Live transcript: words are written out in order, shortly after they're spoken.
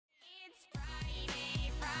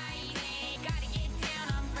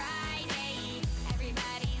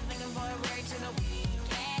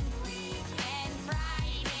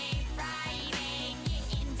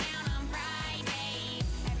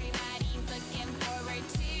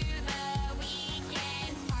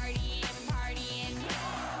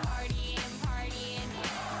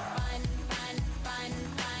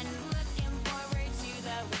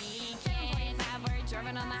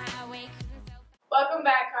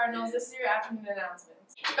Cardinals, this is your afternoon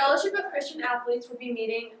announcements. Fellowship of Christian Athletes will be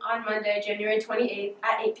meeting on Monday, January 28th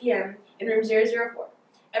at 8 p.m. in room 004.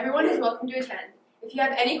 Everyone is welcome to attend. If you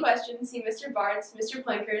have any questions, see Mr. Bartz, Mr.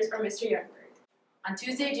 Plankers, or Mr. Youngberg. On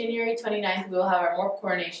Tuesday, January 29th, we will have our morp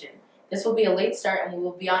coronation. This will be a late start and we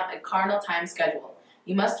will be on a Cardinal time schedule.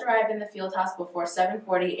 You must arrive in the field house before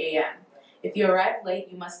 7:40 a.m. If you arrive late,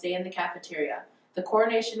 you must stay in the cafeteria. The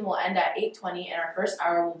coronation will end at 8:20 and our first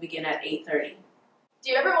hour will begin at 8:30. Do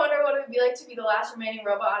you ever wonder what it would be like to be the last remaining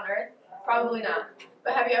robot on Earth? Probably not.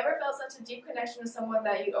 But have you ever felt such a deep connection with someone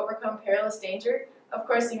that you'd overcome perilous danger? Of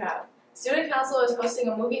course you have. Student Council is hosting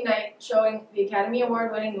a movie night showing the Academy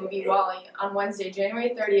Award-winning movie WALL-E on Wednesday,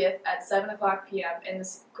 January 30th at 7 o'clock p.m. in the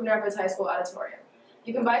Coon Rapids High School auditorium.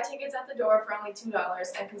 You can buy tickets at the door for only $2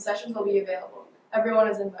 and concessions will be available. Everyone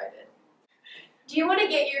is invited. Do you want to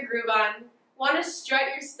get your groove on? Want to strut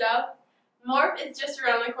your stuff? Morph is just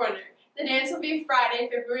around the corner. The dance will be Friday,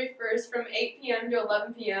 February 1st from 8 p.m. to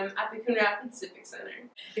 11 p.m. at the Coon Rapids Civic Center.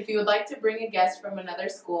 If you would like to bring a guest from another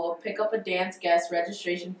school, pick up a dance guest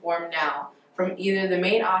registration form now from either the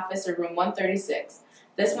main office or room 136.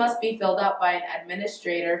 This must be filled out by an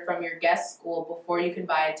administrator from your guest school before you can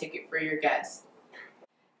buy a ticket for your guest.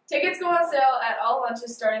 Tickets go on sale at all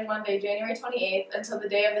lunches starting Monday, January 28th until the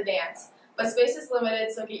day of the dance, but space is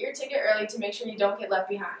limited, so get your ticket early to make sure you don't get left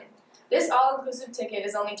behind. This all-inclusive ticket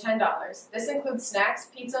is only $10. This includes snacks,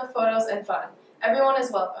 pizza, photos, and fun. Everyone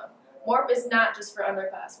is welcome. Morp is not just for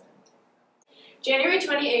underclassmen. January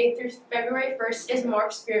 28th through February 1st is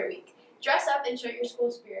Morp Spirit Week. Dress up and show your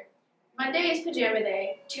school spirit. Monday is Pajama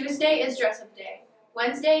Day. Tuesday is Dress Up Day.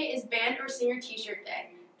 Wednesday is Band or Singer T-shirt Day.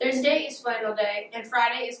 Thursday is Flannel Day. And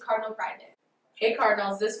Friday is Cardinal Pride Day. Hey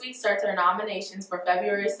Cardinals, this week starts our nominations for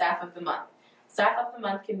February Staff of the Month. Staff of the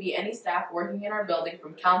Month can be any staff working in our building,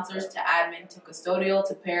 from counselors to admin to custodial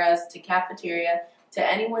to paras to cafeteria to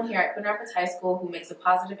anyone here at Coon Rapids High School who makes a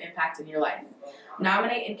positive impact in your life.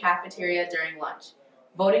 Nominate in cafeteria during lunch.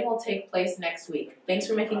 Voting will take place next week. Thanks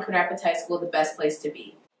for making Coon Rapids High School the best place to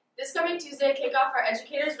be. This coming Tuesday, kick off our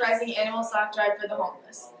Educators Rising annual sock drive for the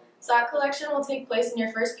homeless. Sock collection will take place in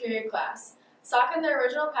your first period class. Sock in the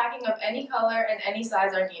original packing of any color and any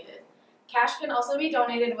size are needed. Cash can also be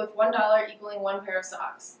donated with $1 equaling 1 pair of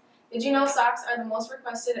socks. Did you know socks are the most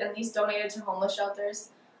requested and least donated to homeless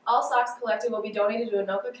shelters? All socks collected will be donated to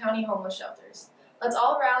Anoka County homeless shelters. Let's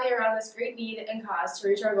all rally around this great need and cause to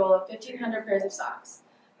reach our goal of 1,500 pairs of socks.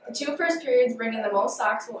 The 2 first periods bringing the most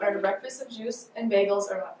socks will earn a breakfast of juice and bagels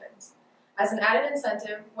or muffins. As an added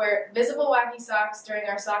incentive, wear visible wacky socks during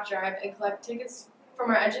our sock drive and collect tickets from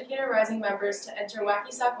our Educator Rising members to enter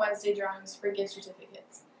Wacky Sock Wednesday drawings for gift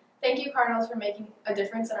certificates. Thank you, Cardinals, for making a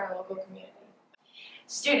difference in our local community.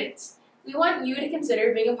 Students, we want you to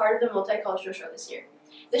consider being a part of the Multicultural Show this year.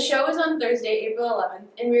 The show is on Thursday, April 11th,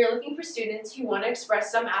 and we are looking for students who want to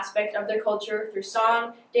express some aspect of their culture through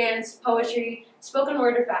song, dance, poetry, spoken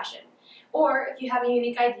word, or fashion. Or, if you have a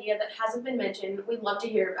unique idea that hasn't been mentioned, we'd love to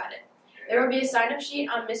hear about it. There will be a sign-up sheet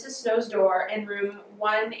on Mrs. Snow's door in room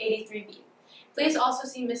 183B. Please also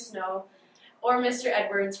see Miss Snow or Mr.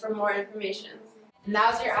 Edwards for more information. And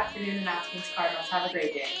that was your afternoon announcements, Cardinals. Have a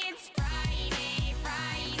great day.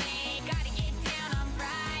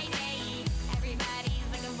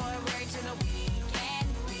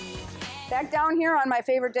 Back down here on my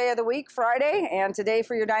favorite day of the week, Friday, and today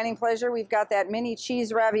for your dining pleasure, we've got that mini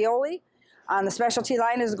cheese ravioli. On the specialty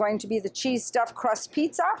line is going to be the cheese stuffed crust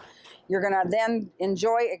pizza. You're going to then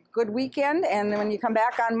enjoy a good weekend, and when you come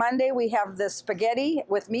back on Monday, we have the spaghetti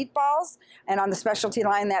with meatballs, and on the specialty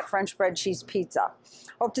line, that French bread cheese pizza.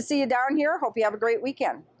 Hope to see you down here. Hope you have a great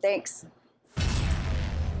weekend. Thanks.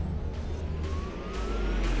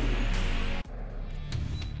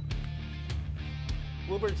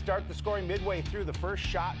 Bluebirds start the scoring midway through. The first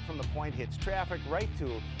shot from the point hits traffic right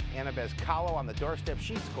to Anna Bezcalo on the doorstep.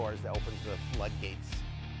 She scores. That opens the floodgates.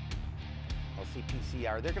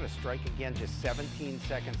 LCPCR, they're going to strike again just 17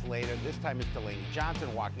 seconds later. This time it's Delaney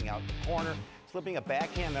Johnson walking out the corner, slipping a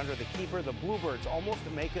backhand under the keeper. The Bluebirds almost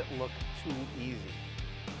make it look too easy.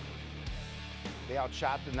 They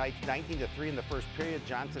outshot the Knights 19-3 in the first period.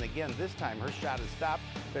 Johnson again, this time her shot is stopped.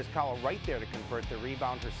 Bezcalo right there to convert the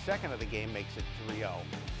rebound. Her second of the game makes it 3-0.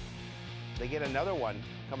 They get another one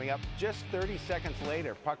coming up just 30 seconds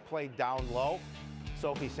later. Puck played down low.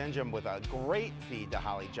 Sophie Sinjum with a great feed to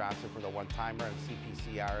Holly Johnson for the one-timer, and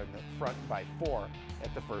CPCR in the front by 4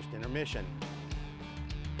 at the first intermission.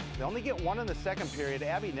 They only get one in the second period.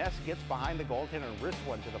 Abby Ness gets behind the goaltender and wrists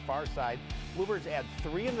one to the far side. Bluebirds add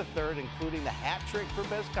 3 in the third, including the hat trick for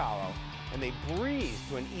Bezcalo, and they breeze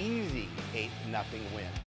to an easy 8-0 win.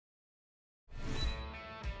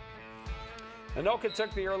 Anoka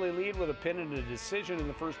took the early lead with a pin and a decision in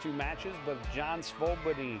the first two matches, but John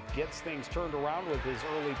Svobody gets things turned around with his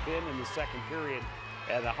early pin in the second period.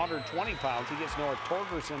 At 120 pounds, he gets Noah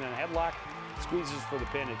Torgerson in a headlock, squeezes for the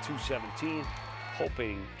pin at 217,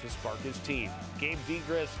 hoping to spark his team. Gabe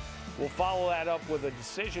Degris will follow that up with a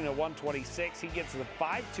decision at 126. He gets the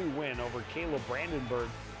 5-2 win over Caleb Brandenburg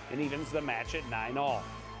and evens the match at 9-all.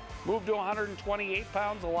 Moved to 128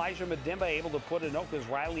 pounds, Elijah Madimba able to put Anoka's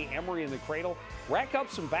Riley Emery in the cradle, rack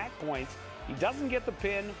up some back points. He doesn't get the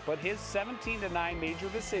pin, but his 17-9 major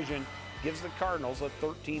decision gives the Cardinals a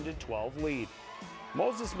 13-12 lead.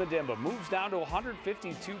 Moses Madimba moves down to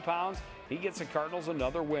 152 pounds. He gets the Cardinals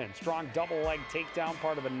another win. Strong double leg takedown,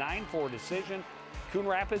 part of a 9-4 decision. Coon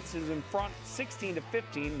Rapids is in front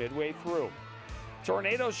 16-15 midway through.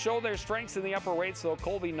 Tornadoes show their strengths in the upper weights, though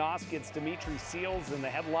Colby Noss gets Dimitri Seals in the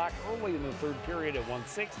headlock early in the third period at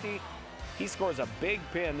 160. He scores a big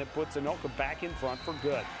pin that puts Anoka back in front for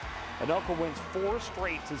good. Anoka wins 4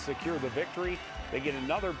 straight to secure the victory. They get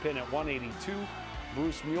another pin at 182.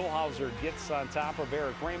 Bruce Muehlhauser gets on top of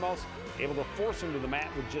Eric Ramos, able to force him to the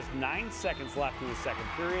mat with just 9 seconds left in the second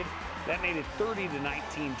period. That made it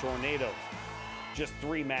 30-19 Tornadoes. Just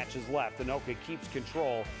 3 matches left. Anoka keeps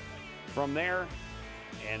control from there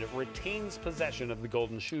and it retains possession of the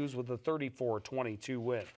Golden Shoes with a 34-22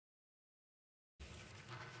 win.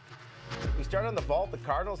 We start on the vault. The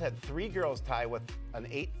Cardinals had 3 girls tie with an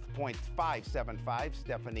 8.575.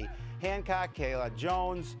 Stephanie Hancock, Kayla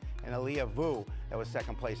Jones, and Aaliyah Vu. That was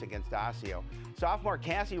second place against Osseo. Sophomore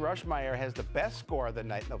Cassie Rushmeyer has the best score of the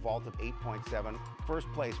night in the vault of 8.7.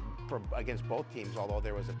 First place against both teams, although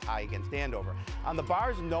there was a tie against Andover. On the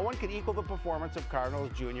bars, no one could equal the performance of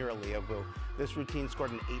Cardinals junior Aaliyah Vu. This routine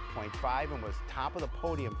scored an 8.5 and was top of the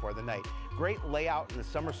podium for the night. Great layout and the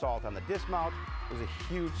somersault on the dismount. It was a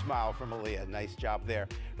huge smile from Aaliyah. Nice job there.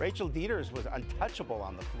 Rachel Dieters was untouchable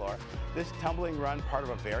on the floor. This tumbling run, part of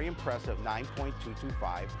a very impressive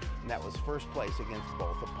 9.225, and that was first place against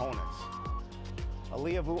both opponents.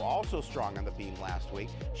 Aaliyah Vu also strong on the beam last week.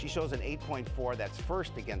 She shows an 8.4. That's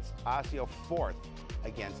first against Osseo, fourth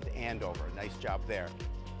against Andover. Nice job there.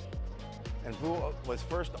 And Vu was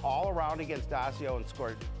first all around against Osseo and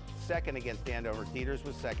scored second against Andover. Dieters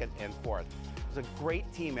was second and fourth. It was a great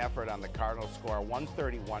team effort on the Cardinals score,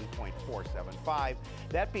 131.475.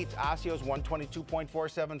 That beats Osseo's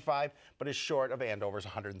 122.475, but is short of Andover's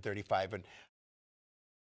 135. And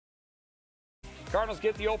Cardinals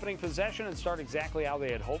get the opening possession and start exactly how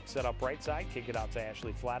they had hoped. Set up right side, kick it out to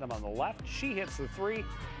Ashley Flatham on the left. She hits the 3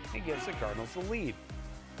 and gives the Cardinals the lead.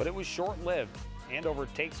 But it was short-lived. Andover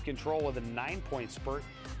takes control with a 9-point spurt.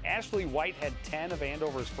 Ashley White had 10 of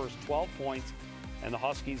Andover's first 12 points, and the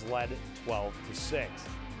Huskies led 12-6.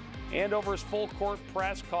 Andover's full-court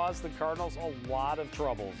press caused the Cardinals a lot of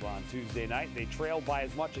troubles on Tuesday night. They trailed by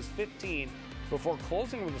as much as 15 before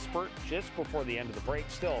closing with a spurt just before the end of the break.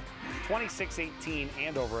 Still, 26-18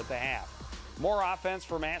 Andover at the half. More offense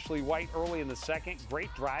from Ashley White early in the second.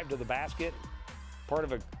 Great drive to the basket. Part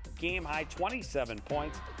of a game-high 27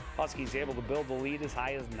 points. Huskies able to build the lead as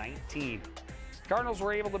high as 19. Cardinals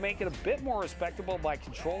were able to make it a bit more respectable by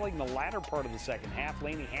controlling the latter part of the second half.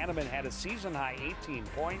 Lainey Hanneman had a season-high 18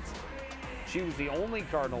 points. She was the only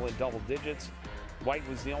Cardinal in double digits. White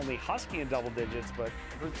was the only Husky in double digits, but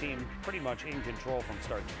her team pretty much in control from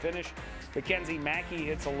start to finish. Mackenzie Mackey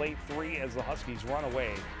hits a late 3 as the Huskies run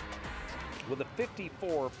away with a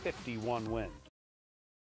 54-51 win.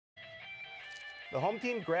 the home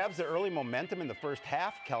team grabs the early momentum in the first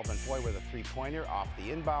half. Kelvin Foy with a three-pointer off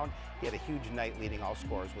the inbound. He had a huge night leading all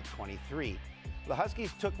scorers with 23. The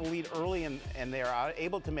Huskies took the lead early and they are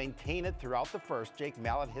able to maintain it throughout the first. Jake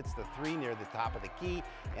Mallet hits the 3 near the top of the key.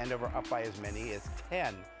 Andover up by as many as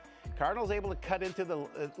 10. Cardinals able to cut into the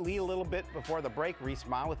lead a little bit before the break. Reese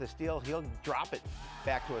Ma with a steal. He'll drop it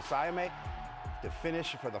back to Asayame to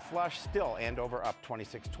finish for the flush. Still Andover up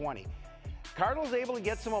 26-20. Cardinals able to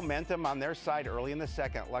get some momentum on their side early in the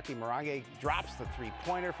second. Lucky Morange drops the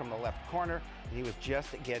three-pointer from the left corner, and he was just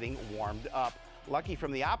getting warmed up. Lucky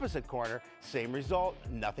from the opposite corner, same result,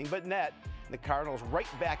 nothing but net. The Cardinals right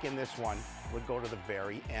back in this one would go to the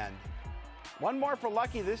very end. One more for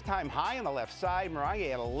Lucky, this time high on the left side.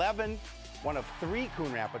 Morange at 11, one of 3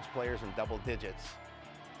 Coon Rapids players in double digits.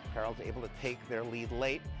 Cardinals able to take their lead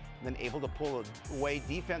late, and then able to pull away.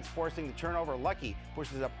 Defense forcing the turnover. Lucky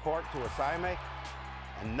pushes up court to Asayame.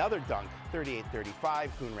 Another dunk, 38-35,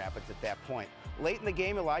 Coon Rapids at that point. Late in the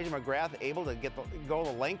game, Elijah McGrath able to go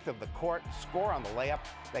the length of the court, score on the layup.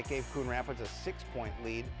 That gave Coon Rapids a 6-point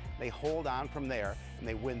lead. They hold on from there, and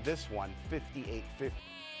they win this one 58-50.